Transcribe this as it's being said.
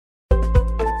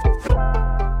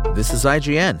This is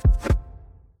IGN.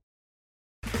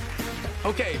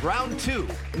 Okay, round two.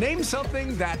 Name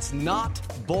something that's not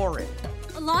boring.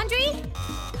 A laundry?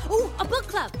 Ooh, a book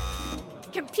club.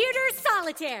 Computer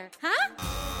solitaire, huh?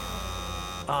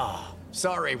 Ah,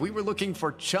 sorry, we were looking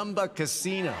for Chumba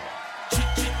Casino.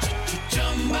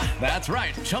 That's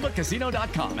right,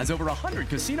 ChumbaCasino.com has over 100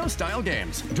 casino-style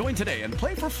games. Join today and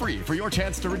play for free for your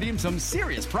chance to redeem some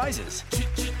serious prizes.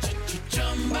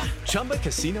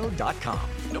 ChumbaCasino.com.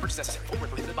 No purchase necessary. Void where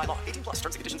prohibited by law. 18+ terms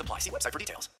and conditions apply. See website for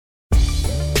details.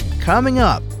 Coming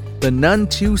up, The Nun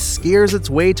 2 scares its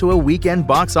way to a weekend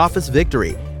box office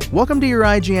victory. Welcome to your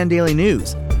IGN Daily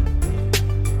News.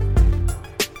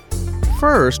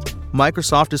 First,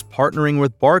 Microsoft is partnering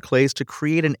with Barclays to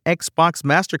create an Xbox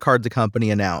MasterCard, the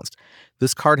company announced.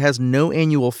 This card has no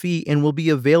annual fee and will be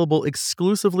available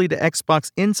exclusively to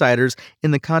Xbox insiders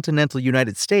in the continental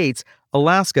United States,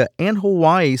 Alaska, and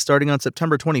Hawaii starting on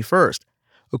September 21st.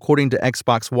 According to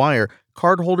Xbox Wire,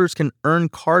 cardholders can earn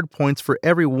card points for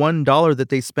every $1 that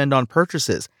they spend on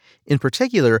purchases. In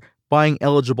particular, buying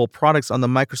eligible products on the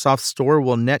Microsoft Store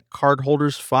will net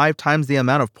cardholders 5 times the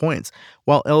amount of points,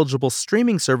 while eligible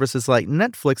streaming services like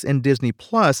Netflix and Disney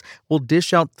Plus will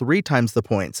dish out 3 times the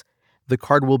points. The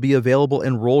card will be available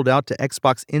and rolled out to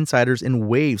Xbox insiders in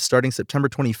waves starting September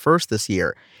 21st this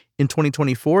year. In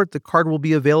 2024, the card will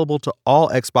be available to all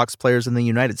Xbox players in the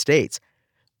United States.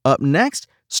 Up next,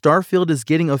 Starfield is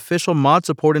getting official mod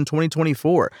support in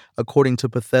 2024, according to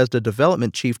Bethesda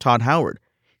development chief Todd Howard.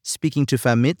 Speaking to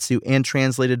Famitsu and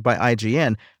translated by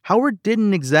IGN, Howard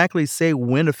didn't exactly say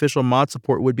when official mod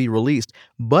support would be released,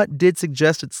 but did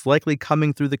suggest it's likely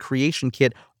coming through the Creation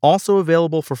Kit, also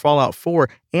available for Fallout 4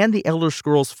 and the Elder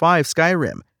Scrolls V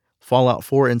Skyrim. Fallout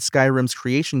 4 and Skyrim's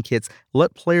Creation Kits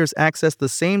let players access the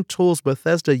same tools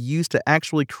Bethesda used to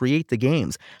actually create the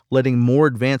games, letting more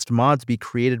advanced mods be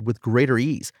created with greater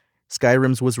ease.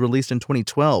 Skyrim's was released in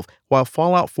 2012, while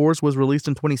Fallout 4's was released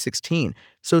in 2016,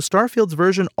 so Starfield's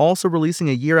version also releasing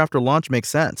a year after launch makes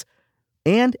sense.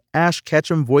 And Ash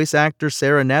Ketchum voice actor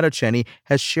Sarah Natochenny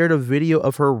has shared a video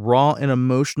of her raw and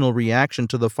emotional reaction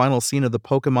to the final scene of the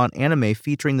Pokemon anime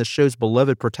featuring the show's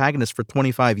beloved protagonist for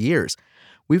 25 years.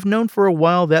 We've known for a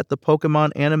while that the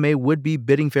Pokemon anime would be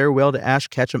bidding farewell to Ash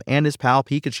Ketchum and his pal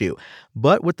Pikachu,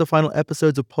 but with the final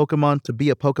episodes of Pokemon to be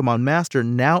a Pokemon Master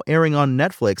now airing on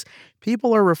Netflix,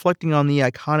 people are reflecting on the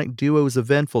iconic duo's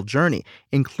eventful journey,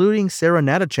 including Sarah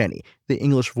Natochenny, the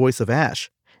English voice of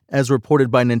Ash. As reported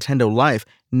by Nintendo Life,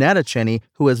 Natochenny,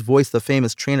 who has voiced the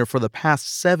famous trainer for the past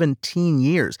 17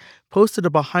 years, posted a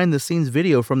behind-the-scenes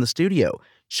video from the studio,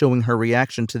 showing her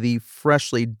reaction to the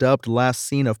freshly dubbed last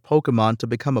scene of Pokemon to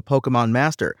become a Pokemon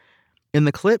Master. In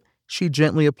the clip, she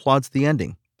gently applauds the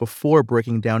ending, before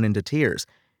breaking down into tears.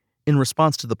 In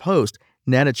response to the post,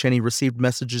 Natochenny received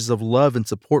messages of love and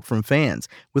support from fans,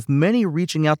 with many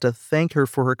reaching out to thank her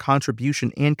for her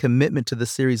contribution and commitment to the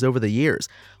series over the years,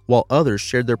 while others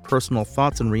shared their personal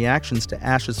thoughts and reactions to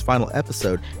Ash's final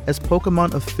episode as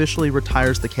Pokemon officially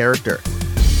retires the character.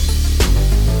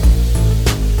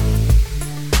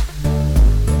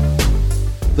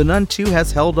 The Nun 2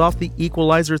 has held off The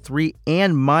Equalizer 3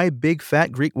 and My Big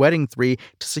Fat Greek Wedding 3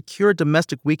 to secure a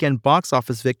domestic weekend box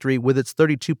office victory with its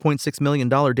 $32.6 million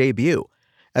debut.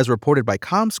 As reported by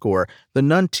ComScore, The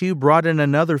Nun 2 brought in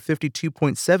another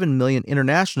 $52.7 million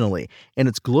internationally, and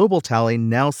its global tally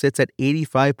now sits at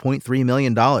 $85.3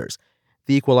 million.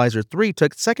 The Equalizer 3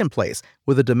 took second place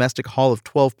with a domestic haul of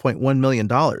 $12.1 million.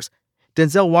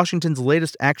 Denzel Washington's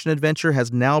latest action-adventure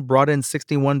has now brought in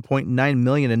 $61.9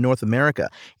 million in North America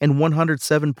and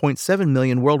 $107.7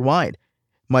 million worldwide.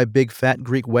 My Big Fat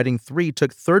Greek Wedding 3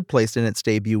 took third place in its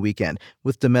debut weekend,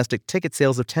 with domestic ticket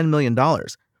sales of $10 million.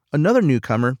 Another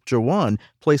newcomer, Jawan,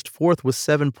 placed fourth with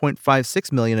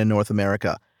 $7.56 million in North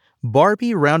America.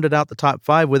 Barbie rounded out the top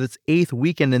 5 with its 8th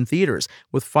weekend in theaters,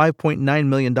 with $5.9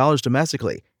 million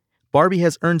domestically. Barbie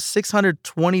has earned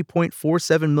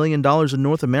 $620.47 million in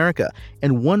North America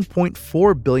and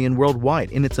 $1.4 billion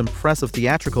worldwide in its impressive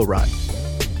theatrical run.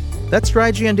 That's your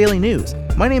IGN Daily News.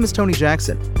 My name is Tony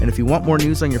Jackson, and if you want more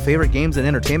news on your favorite games and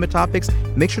entertainment topics,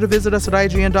 make sure to visit us at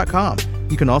IGN.com.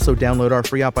 You can also download our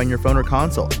free app on your phone or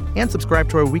console and subscribe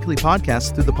to our weekly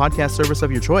podcasts through the podcast service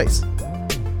of your choice.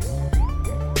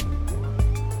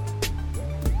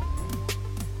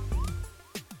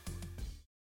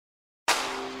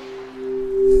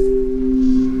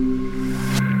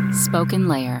 Spoken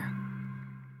Layer.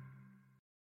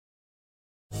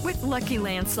 With Lucky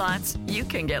Land Slots, you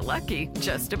can get lucky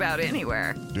just about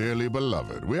anywhere. Dearly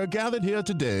beloved, we are gathered here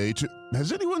today to...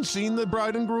 Has anyone seen the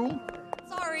bride and groom?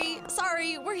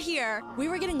 Sorry, we're here. We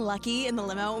were getting lucky in the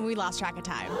limo and we lost track of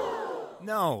time.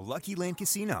 No, Lucky Land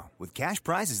Casino, with cash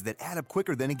prizes that add up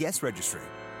quicker than a guest registry.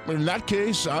 In that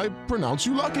case, I pronounce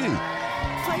you lucky.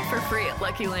 Play for free at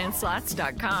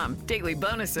LuckyLandSlots.com. Daily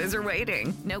bonuses are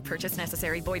waiting. No purchase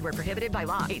necessary. Void where prohibited by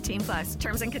law. 18+.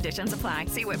 Terms and conditions apply.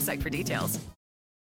 See website for details.